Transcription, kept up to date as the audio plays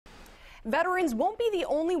Veterans won't be the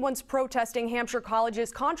only ones protesting Hampshire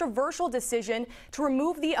College's controversial decision to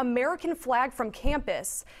remove the American flag from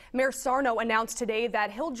campus. Mayor Sarno announced today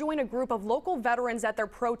that he'll join a group of local veterans at their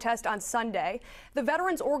protest on Sunday. The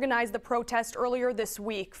veterans organized the protest earlier this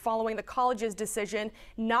week following the college's decision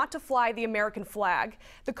not to fly the American flag.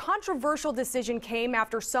 The controversial decision came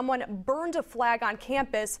after someone burned a flag on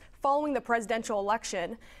campus following the presidential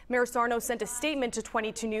election. Mayor Sarno sent a statement to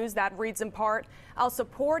 22 News that reads in part, "I'll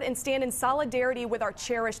support and stand in solidarity with our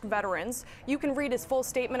cherished veterans." You can read his full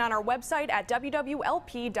statement on our website at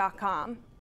wwlp.com.